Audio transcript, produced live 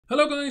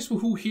Hello guys,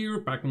 Wahoo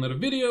here, back with another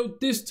video.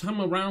 This time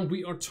around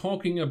we are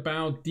talking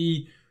about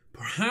the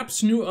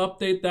perhaps new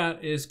update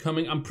that is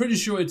coming. I'm pretty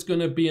sure it's going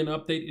to be an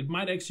update. It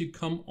might actually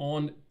come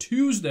on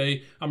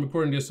Tuesday. I'm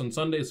recording this on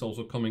Sunday. It's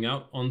also coming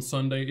out on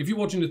Sunday. If you're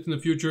watching this in the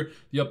future,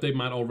 the update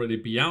might already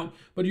be out.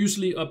 But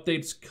usually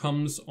updates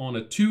comes on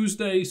a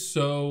Tuesday.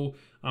 So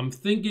I'm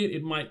thinking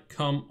it might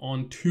come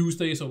on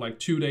Tuesday. So like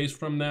 2 days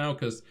from now,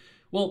 because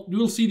well,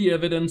 you'll see the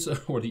evidence,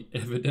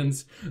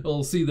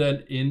 I'll see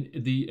that in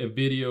the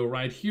video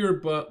right here,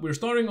 but we're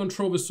starting on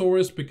Trove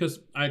because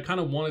I kind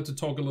of wanted to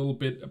talk a little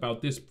bit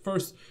about this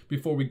first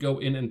before we go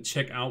in and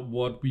check out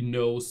what we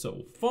know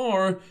so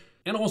far,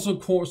 and also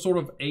sort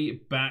of a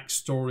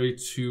backstory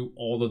to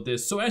all of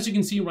this. So as you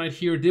can see right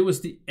here, there was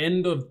the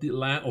end of the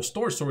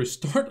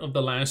start of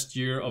the last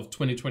year of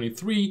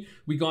 2023.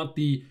 We got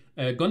the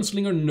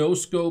Gunslinger no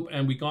scope,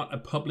 and we got a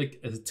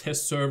public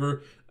test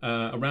server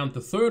around the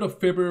 3rd of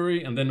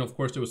February, and then of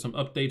course there was some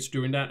updates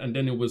during that, and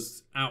then it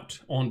was out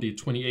on the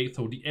 28th,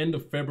 or the end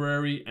of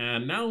February,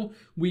 and now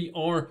we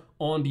are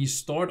on the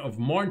start of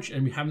March,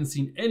 and we haven't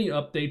seen any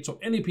updates or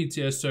any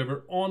PTS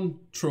server on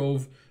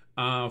Trove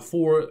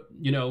for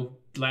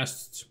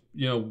last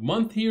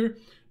month here.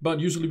 But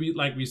usually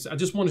I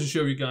just wanted to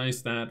show you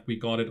guys that we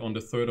got it on the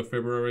 3rd of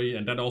February,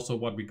 and that also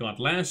what we got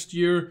last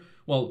year.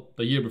 Well,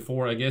 the year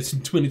before, I guess, in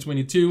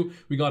 2022,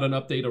 we got an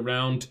update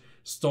around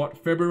start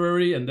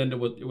February, and then it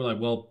was like,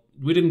 well,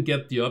 we didn't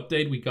get the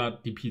update, we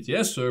got the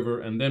PTS server,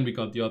 and then we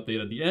got the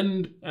update at the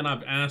end. And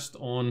I've asked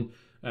on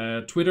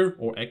Twitter,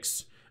 or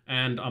X,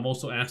 and I've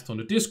also asked on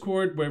the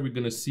Discord where we're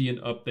gonna see an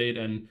update,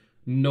 and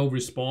no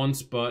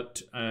response.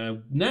 But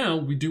now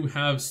we do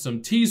have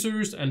some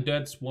teasers, and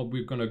that's what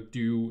we're gonna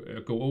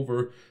go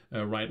over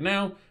right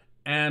now.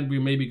 And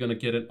we're maybe gonna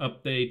get an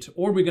update,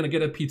 or we're gonna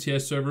get a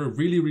PTS server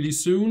really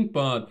soon,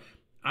 but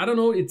I don't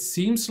know, it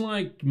seems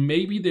like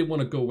maybe they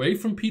want to go away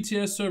from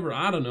PTS server.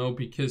 I don't know,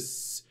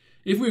 because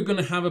if we're going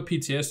to have a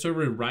PTS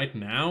server right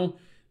now,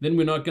 then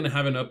we're not going to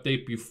have an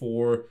update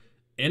before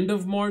end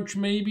of March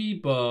maybe,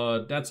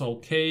 but that's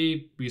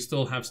okay. We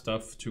still have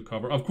stuff to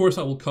cover. Of course,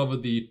 I will cover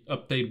the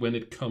update when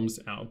it comes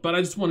out, but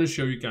I just want to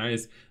show you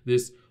guys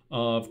this,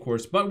 of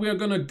course. But we are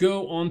going to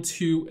go on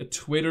to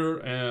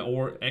Twitter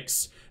or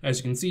X. As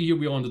you can see here,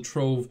 we're on the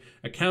Trove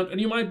account, and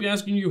you might be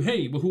asking you,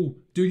 hey, Wahoo,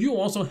 do you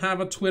also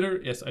have a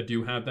Twitter? Yes, I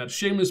do have that.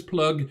 Shameless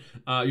plug.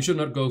 You should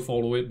not go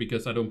follow it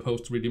because I don't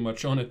post really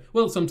much on it.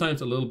 Well,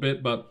 sometimes a little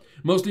bit, but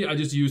mostly I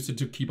just use it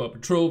to keep up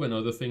with Trove and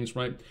other things,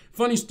 right?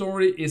 Funny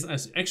story is,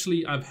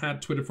 actually I've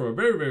had Twitter for a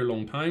very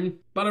long time,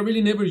 but I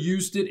really never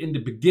used it in the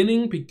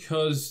beginning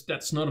because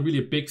that's not really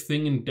a big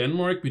thing in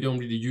Denmark. We don't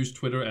really use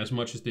Twitter as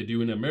much as they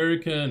do in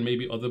America and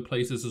maybe other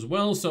places as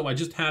well. So I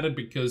just had it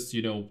because,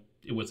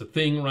 it was a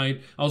thing, right?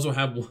 I also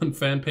have one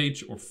fan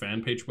page,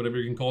 whatever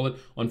you can call it,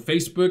 on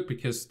Facebook,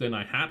 because then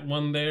I had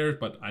one there,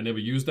 but I never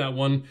used that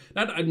one.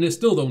 That I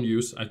still don't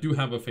use. I do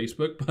have a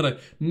Facebook, but I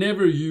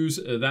never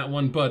use that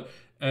one. But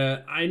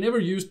I never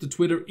used the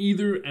Twitter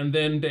either, and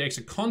then they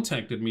actually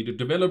contacted me, the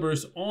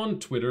developers on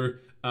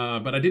Twitter,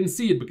 but I didn't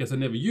see it because I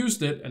never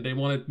used it, and they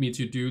wanted me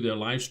to do their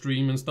live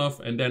stream and stuff.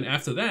 And then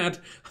after that,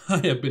 I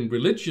have been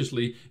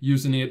religiously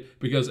using it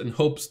because in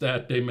hopes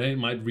that they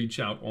might reach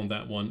out on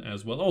that one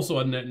as well.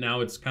 Also, now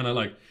it's kind of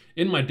like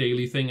in my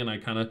daily thing, and I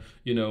kind of,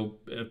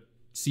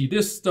 see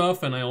this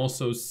stuff, and I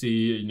also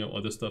see,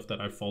 other stuff that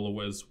I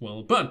follow as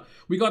well. But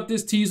we got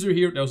this teaser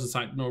here. That was a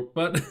side note,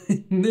 but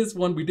in this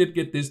one we did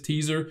get this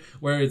teaser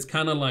where it's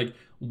kind of like,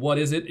 what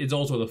is it? It's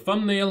also the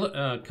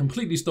thumbnail,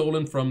 completely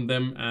stolen from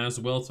them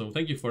as well, so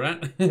thank you for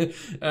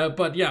that.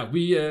 But yeah,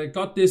 we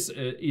got this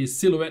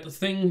silhouette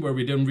thing where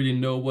we don't really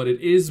know what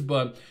it is,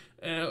 but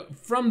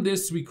from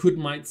this we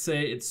might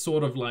say it's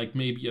sort of like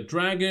maybe a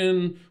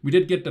dragon. We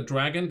did get the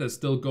dragon that's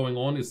still going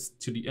on. It's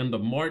to the end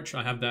of March.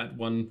 I have that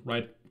one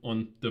right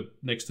on the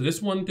next to this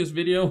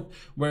video,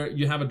 where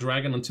you have a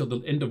dragon until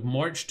the end of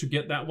March to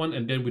get that one,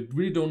 and then we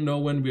really don't know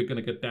when we're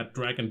gonna get that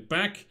dragon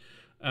back.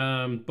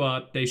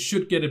 But they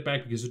should get it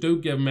back because we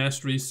don't get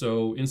mastery,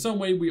 so in some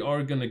way we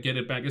are gonna get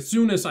it back. As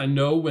soon as I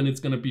know when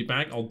it's gonna be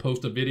back, I'll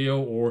post a video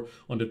or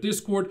on the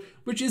Discord,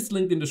 which is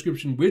linked in the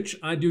description, which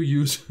I do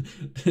use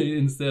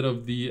instead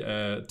of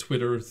the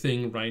Twitter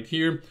thing right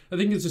here. I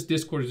think it's just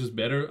Discord is just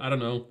better. I don't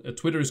know,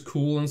 Twitter is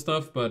cool and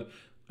stuff, but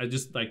I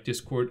just like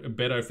Discord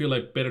better. I feel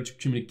like better to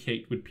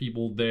communicate with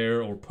people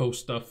there or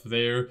post stuff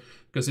there,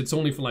 because it's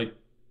only for like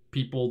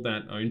people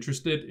that are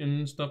interested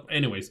in stuff.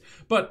 Anyways,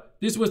 but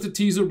this was the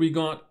teaser we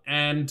got,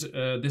 and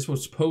this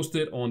was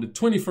posted on the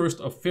 21st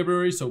of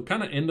February, so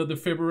kind of end of the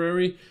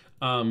February.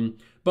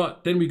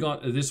 But then we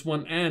got this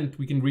one, and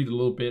we can read a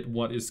little bit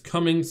what is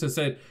coming. So it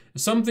said,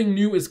 something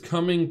new is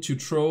coming to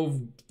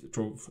Trove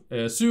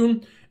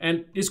soon,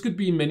 and this could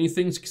be many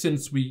things,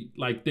 since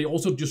they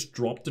also just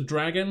dropped the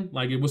dragon.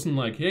 Like, it wasn't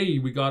like, hey,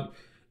 we got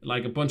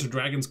like a bunch of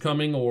dragons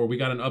coming, or we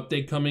got an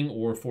update coming,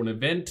 or for an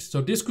event. So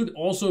this could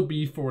also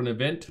be for an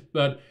event,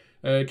 but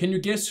can you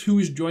guess who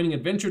is joining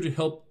adventure to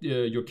help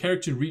your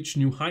character reach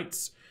new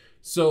heights?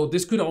 So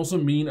this could also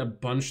mean a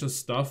bunch of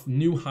stuff.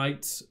 New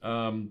heights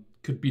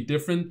could be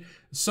different.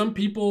 Some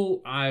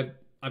people,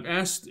 I've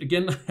asked,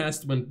 again, I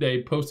asked when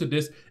they posted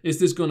this, is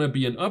this gonna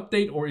be an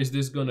update or is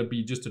this gonna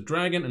be just a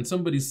dragon? And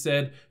somebody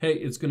said, hey,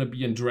 it's gonna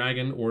be a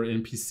dragon or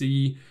an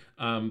NPC,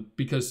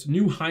 because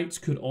new heights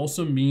could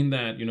also mean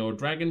that, you know, a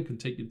dragon can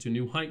take you to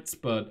new heights,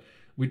 but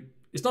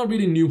it's not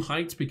really new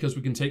heights because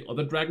we can take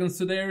other dragons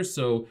to there,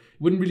 so it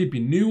wouldn't really be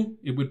new.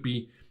 It would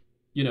be,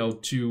 you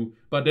know,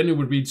 but then it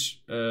would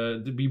reach,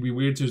 it'd be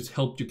weird to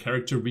help your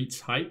character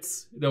reach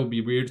heights. That would be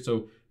weird,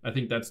 so I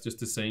think that's just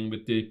the same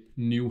with the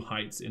new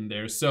heights in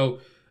there. So,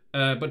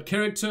 but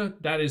character,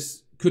 that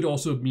could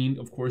also mean,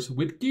 of course,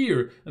 with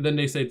gear. And then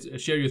they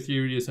said, share your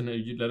theories and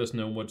you let us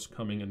know what's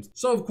coming. And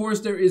so, of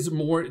course, there is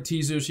more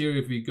teasers here.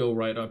 If we go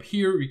right up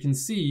here, you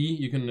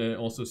can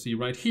also see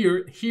right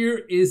here.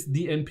 Here is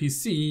the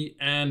NPC,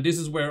 and this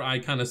is where I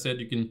kind of said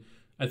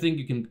I think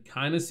you can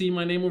kind of see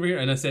my name over here,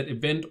 and I said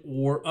event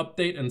or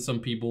update, and some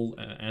people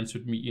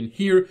answered me in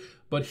here.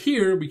 But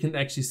here we can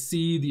actually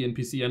see the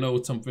NPC. I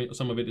know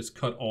some of it is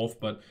cut off,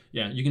 but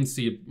yeah, you can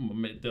see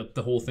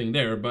the whole thing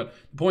there. But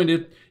the point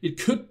is, it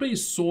could be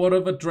sort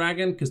of a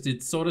dragon because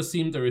it sort of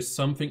seemed there is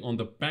something on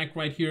the back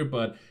right here,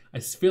 but I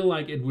feel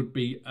like it would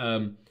be,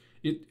 I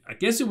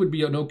guess it would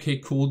be an okay,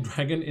 cool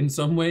dragon in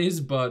some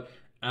ways, but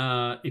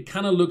it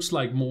kind of looks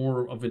like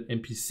more of an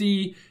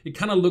NPC. It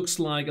kind of looks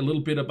like a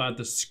little bit about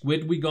the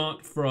squid we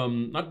got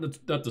from, not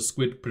the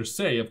squid per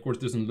se, of course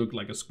doesn't look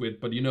like a squid,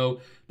 but you know,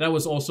 that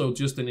was also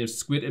just a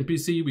squid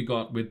NPC we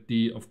got with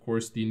of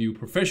course, the new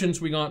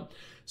professions we got.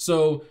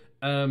 So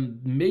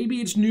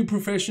maybe it's new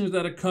professions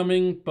that are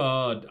coming,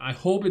 but I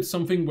hope it's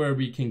something where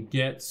we can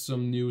get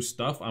some new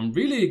stuff. I'm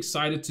really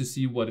excited to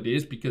see what it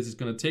is because it's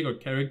going to take our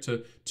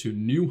character to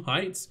new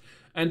heights.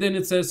 And then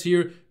it says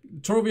here,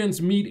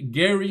 Trovians meet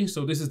Gary.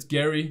 So this is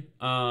Gary.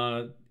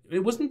 It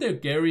wasn't there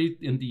Gary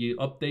in the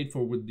update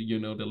with the, you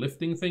know, the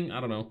lifting thing.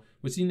 I don't know.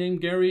 Was he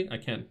named Gary? I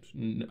can't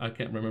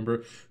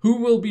remember. Who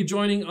will be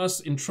joining us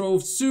in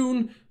Trove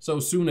soon? So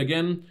soon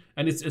again.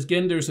 And it's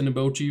again, there's an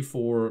emoji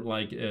for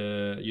like,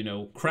 you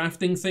know,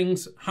 crafting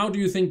things. How do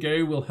you think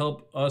Gary will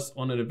help us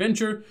on an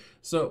adventure?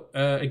 So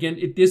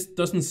again, this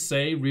doesn't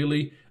say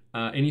really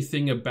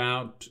anything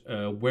about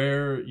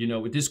where, you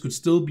know, this could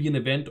still be an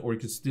event or it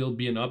could still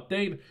be an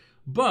update.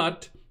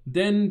 But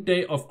then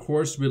they, of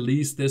course,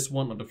 released this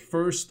one on the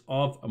 1st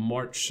of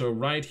March. So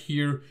right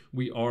here,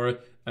 we are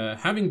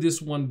having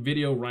this one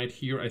video right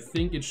here. I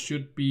think it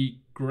should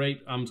be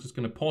great. I'm just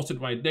going to pause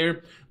it right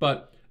there.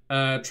 But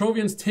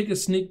Trovians, take a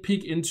sneak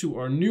peek into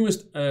our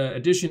newest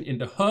addition in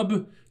the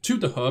hub,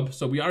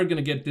 So we are going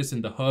to get this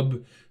in the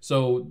hub.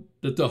 So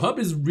the hub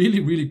is really,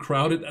 really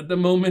crowded at the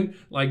moment.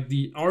 Like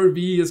the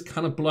RV is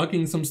kind of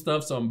blocking some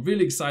stuff. So I'm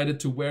really excited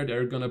to where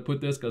they're going to put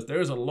this because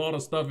there's a lot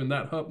of stuff in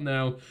that hub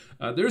now.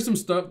 There's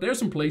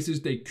some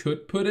places they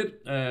could put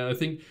it. I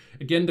think,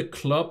 again, the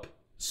club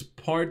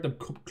part, the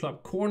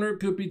club corner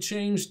could be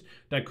changed.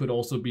 That could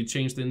also be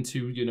changed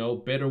into, you know,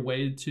 better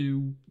way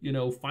to, you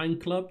know, find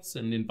clubs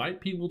and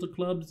invite people to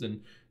clubs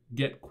and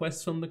get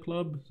quests from the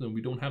club, so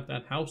we don't have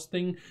that house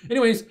thing.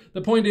 Anyways,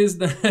 the point is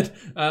that,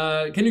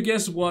 can you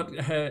guess what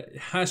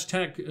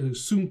hashtag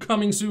soon,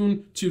 coming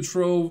soon to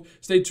Trove?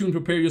 Stay tuned,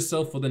 prepare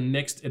yourself for the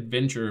next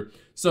adventure.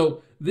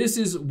 So this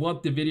is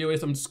what the video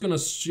is. I'm just gonna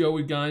show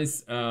you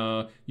guys,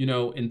 you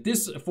know, in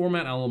this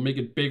format, I'll make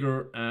it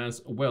bigger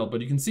as well.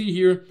 But you can see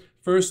here,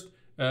 first,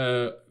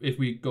 if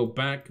we go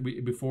back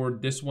before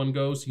this one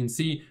goes, you can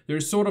see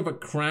there's sort of a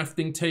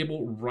crafting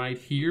table right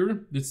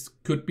here. This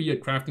could be a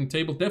crafting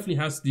table. Definitely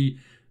has the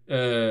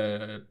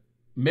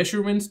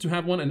measurements to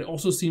have one, and it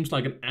also seems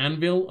like an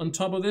anvil on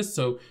top of this.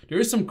 So there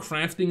is some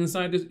crafting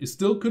inside this. It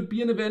still could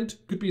be an event,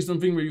 could be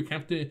something where you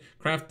have to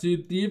craft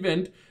the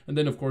event, and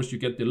then of course you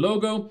get the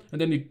logo, and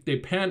then they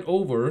pan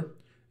over,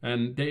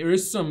 and there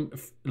is some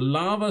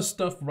lava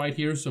stuff right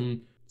here,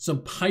 some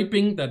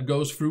piping that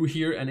goes through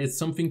here, and it's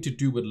something to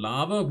do with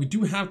lava. We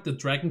do have the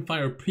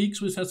Dragonfire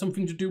Peaks, which has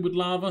something to do with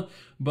lava,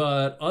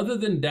 but other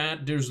than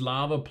that, there's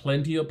lava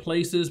plenty of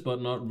places, but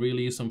not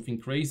really something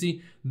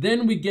crazy.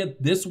 Then we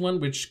get this one,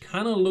 which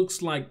kind of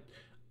looks like,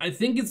 I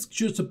think it's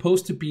just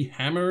supposed to be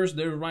hammers.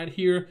 They're right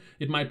here.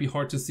 It might be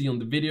hard to see on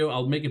the video.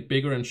 I'll make it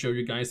bigger and show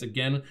you guys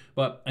again,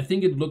 but I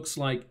think it looks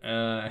like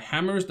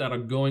hammers that are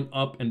going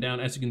up and down,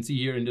 as you can see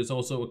here, and there's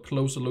also a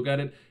closer look at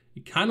it.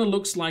 It kind of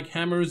looks like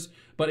hammers,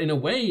 but in a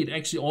way, it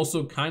actually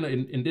also kind of,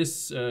 in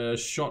this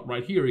shot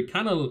right here, it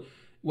kind of,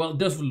 well, it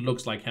definitely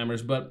looks like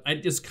hammers, but I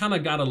just kind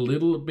of got a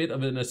little bit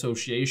of an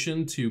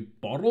association to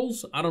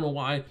bottles. I don't know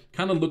why.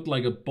 Kind of looked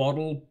like a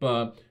bottle,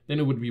 but then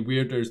it would be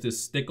weird. There's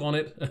this stick on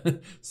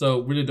it.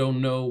 So really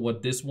don't know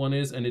what this one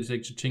is, and it's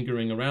actually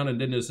tinkering around. And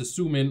then there's a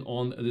zoom in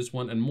on this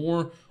one and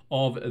more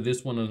of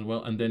this one as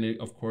well, and then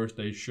of course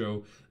they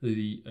show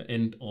the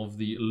end of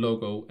the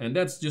logo, and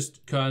that's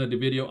just kind of the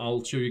video.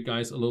 I'll show you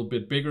guys a little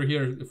bit bigger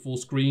here, full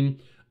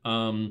screen.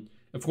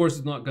 Of course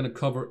it's not going to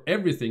cover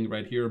everything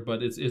right here,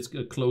 but it's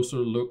a closer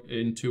look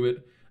into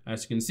it.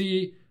 As you can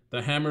see,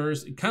 the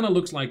hammers, it kind of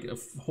looks like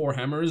 4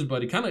 hammers,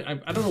 but it kind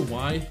of, I don't know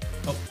why.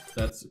 Oh,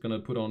 that's gonna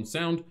put on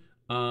sound.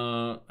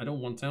 I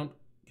don't want sound.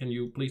 Can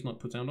you please not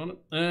put sound on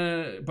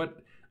it? But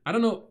I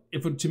don't know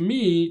if to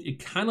me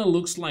it kind of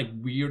looks like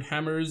weird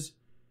hammers,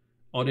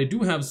 or they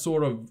do have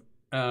sort of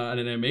an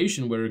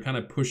animation where they're kind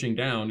of pushing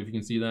down. If you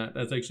can see that,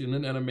 that's actually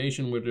an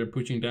animation where they're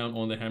pushing down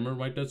on the hammer,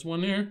 right? That's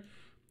one here.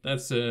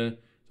 That's so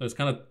it's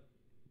kind of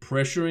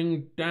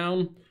pressuring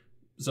down.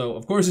 So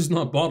of course it's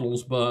not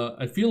bottles, but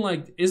I feel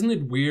like, isn't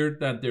it weird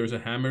that there's a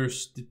hammer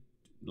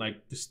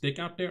like the stick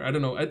out there? I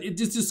don't know. It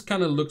just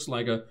kind of looks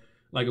like a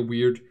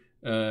weird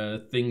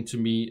thing to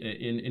me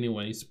in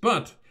anyways.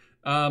 But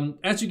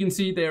as you can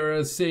see,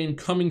 they're saying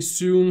coming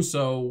soon,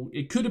 so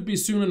it could be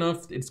soon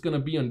enough. It's gonna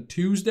be on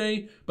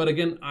Tuesday, but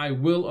again, I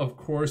will of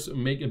course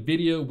make a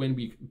video when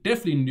we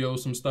definitely know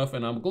some stuff,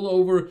 and I'll go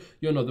over,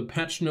 you know, the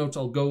patch notes.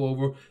 I'll go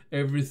over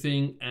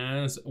everything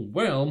as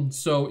well.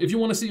 So if you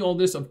want to see all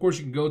this, of course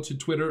you can go to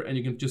Twitter and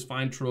you can just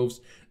find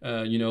Trove's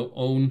you know,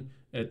 own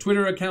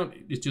Twitter account.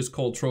 It's just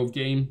called Trove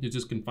Game. You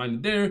just can find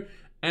it there.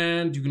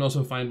 And you can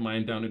also find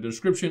mine down in the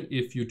description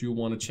if you do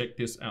want to check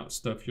this out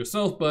stuff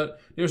yourself.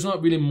 But there's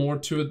not really more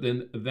to it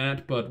than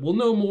that. But we'll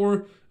know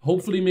more,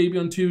 hopefully maybe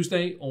on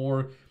Tuesday,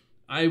 or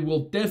I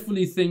will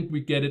definitely think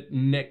we get it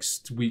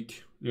next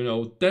week. You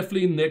know,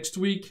 definitely next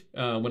week.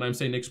 When I'm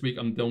saying next week,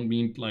 I don't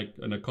mean like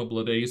in a couple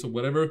of days or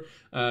whatever.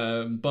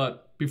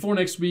 But before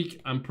next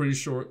week, I'm pretty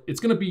sure it's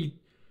going to be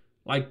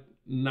like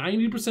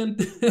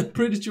 90%,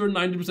 pretty sure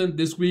 90%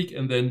 this week,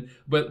 and then,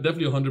 but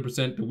definitely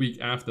 100% the week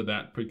after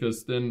that,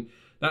 because then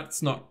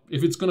that's not,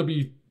 if it's gonna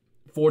be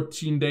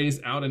 14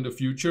 days out in the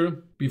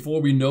future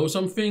before we know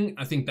something,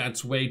 I think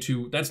that's way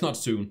too, that's not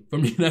soon for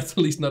me. That's at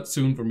least not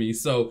soon for me.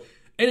 So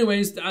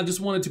anyways, I just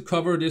wanted to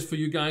cover this for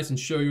you guys and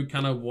show you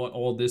kind of what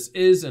all this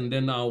is, and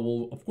then I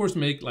will of course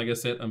make, like I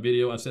said, a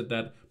video. I said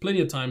that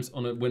plenty of times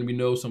on it when we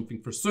know something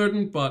for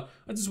certain, but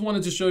I just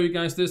wanted to show you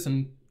guys this,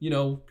 and you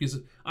know, because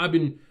I've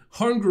been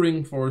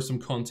hungering for some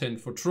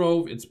content for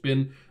Trove. It's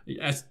been,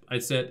 as I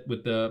said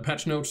with the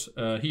patch notes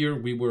here,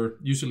 we were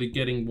usually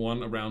getting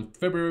one around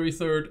February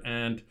 3rd,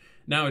 and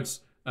now it's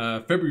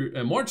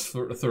March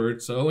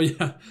 3rd. So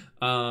yeah,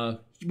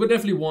 we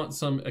definitely want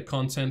some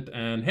content,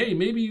 and hey,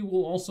 maybe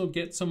we'll also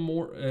get some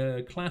more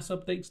class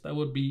updates. That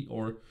would be,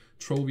 or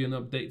Trovian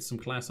updates, some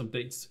class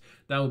updates.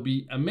 That would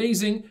be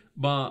amazing,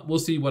 but we'll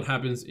see what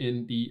happens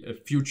in the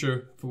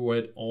future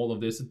for all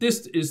of this.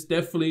 This is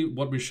definitely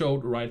what we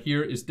showed right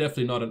here is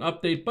definitely not an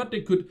update, but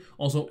they could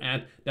also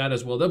add that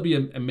as well. That'd be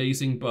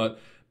amazing. But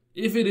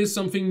if it is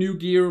something new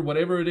gear,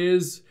 whatever it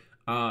is,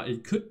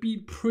 it could be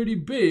pretty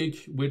big,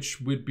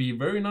 which would be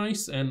very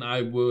nice. And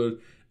I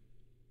would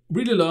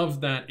really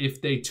love that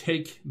if they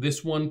take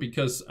this one,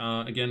 because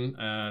again,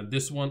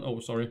 this one, oh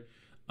sorry,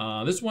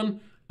 this one,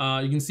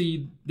 you can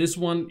see this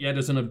one, yeah,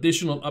 there's an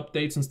additional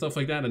updates and stuff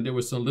like that, and there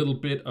was a little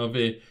bit of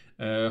a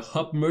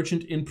hub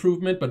merchant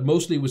improvement, but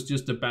mostly it was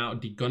just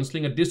about the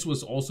gunslinger. This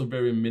was also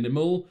very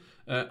minimal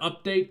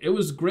update. It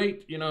was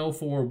great, you know,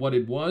 for what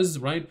it was,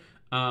 right?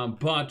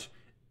 But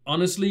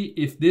honestly,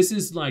 if this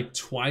is like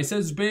twice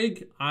as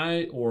big,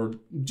 or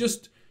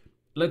just,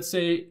 let's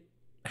say,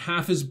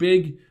 half as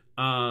big,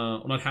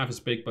 not half as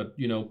big, but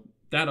you know,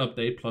 that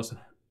update plus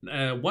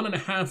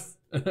 1.5,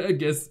 I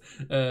guess,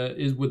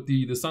 is with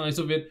the size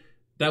of it,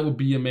 that would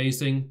be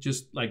amazing.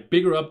 Just like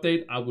bigger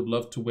update, I would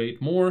love to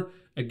wait more.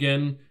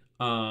 Again,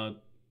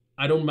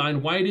 I don't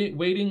mind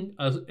waiting,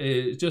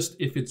 just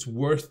if it's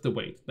worth the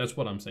wait. That's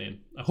what I'm saying.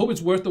 I hope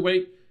it's worth the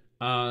wait,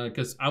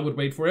 because I would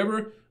wait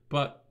forever,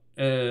 but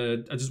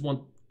I just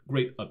want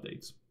great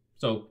updates.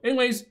 So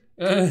anyways,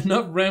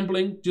 not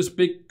rambling, just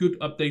big, good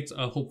updates.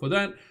 I hope for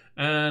that.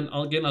 And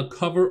again, I'll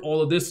cover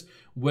all of this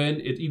when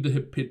it either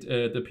hit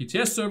the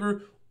PTS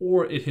server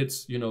or it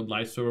hits, you know,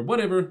 live server,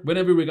 whatever.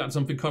 Whenever we got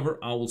something covered,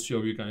 I will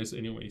show you guys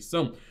anyway.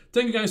 So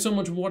thank you guys so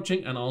much for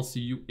watching, and I'll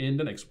see you in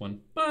the next one.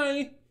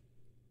 Bye.